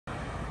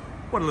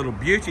What a little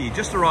beauty.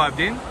 Just arrived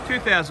in.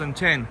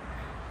 2010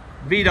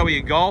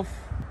 VW Golf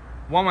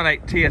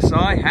 118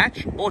 TSI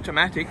hatch,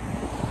 automatic,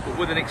 but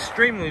with an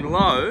extremely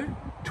low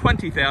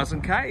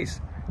 20,000 Ks.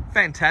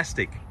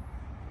 Fantastic.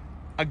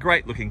 A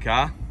great looking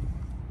car.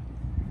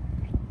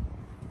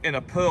 In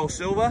a pearl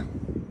silver,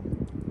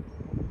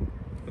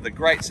 with a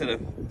great set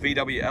of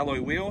VW alloy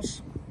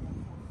wheels.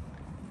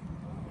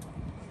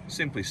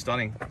 Simply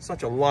stunning.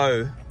 Such a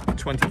low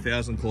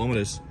 20,000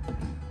 kilometers.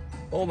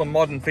 All the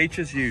modern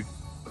features you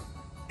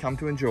come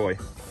to enjoy.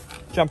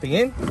 Jumping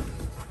in.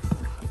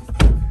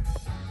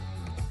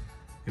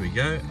 Here we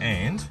go,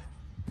 and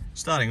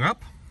starting her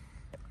up.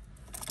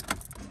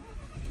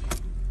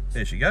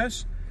 There she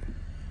goes.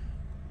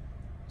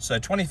 So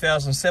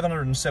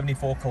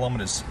 20,774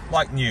 kilometers,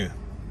 like new.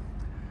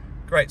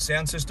 Great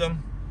sound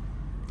system,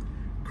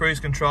 cruise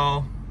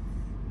control,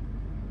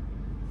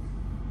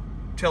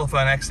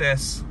 telephone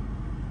access,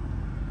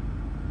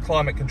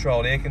 climate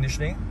controlled air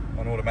conditioning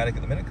on automatic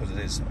at the minute because it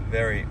is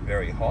very,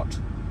 very hot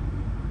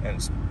and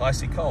it's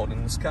icy cold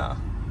in this car.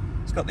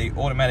 It's got the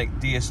automatic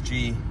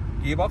DSG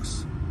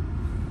gearbox,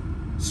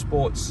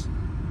 sports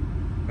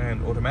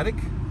and automatic.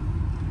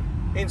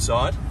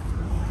 Inside,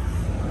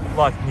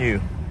 like new.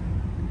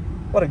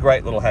 What a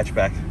great little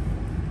hatchback.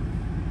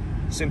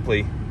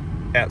 Simply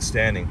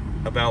outstanding.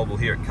 Available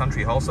here at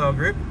Country Wholesale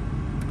Group,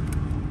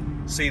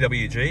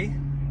 cwg.net.au,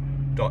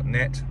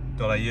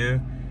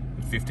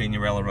 15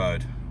 Urella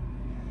Road.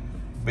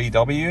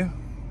 VW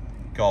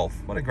Golf.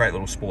 What a great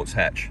little sports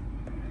hatch.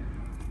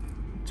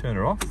 Turn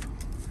her off.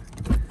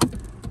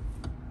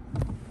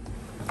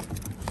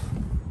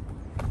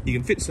 You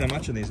can fit so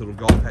much in these little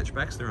Golf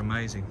hatchbacks, they're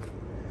amazing.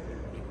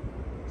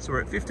 So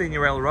we're at 15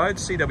 Urella Road,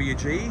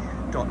 cwg.net.au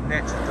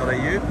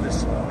for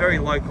this very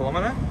low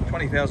kilometre,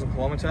 20,000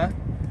 kilometre,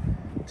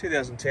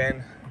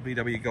 2010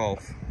 VW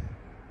Golf.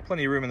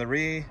 Plenty of room in the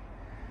rear,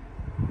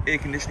 air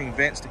conditioning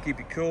vents to keep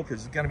you cool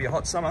because it's going to be a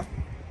hot summer.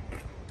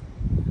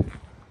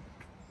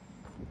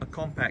 A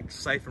compact,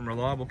 safe and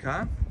reliable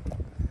car.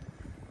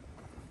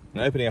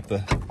 And opening up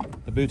the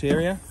boot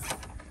area,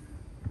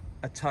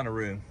 a ton of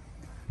room.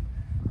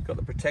 Got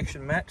the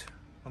protection mat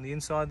on the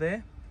inside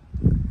there.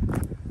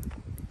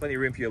 Plenty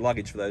of room for your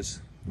luggage for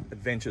those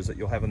adventures that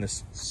you'll have in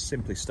this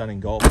simply stunning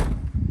Golf.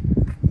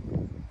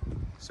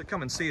 So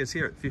come and see us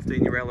here at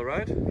 15 Urella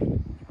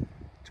Road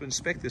to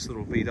inspect this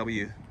little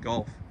VW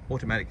Golf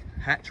automatic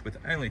hatch with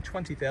only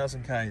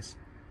 20,000 Ks.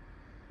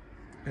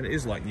 And it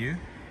is like new.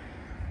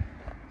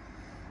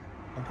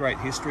 A great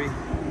history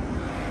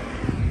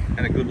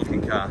and a good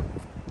looking car.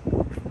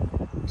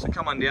 So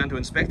come on down to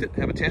inspect it,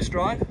 have a test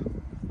drive.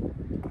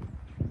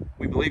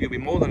 We believe you'll be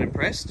more than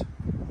impressed,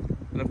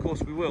 and of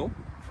course we will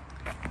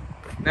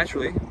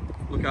naturally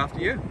look after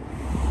you.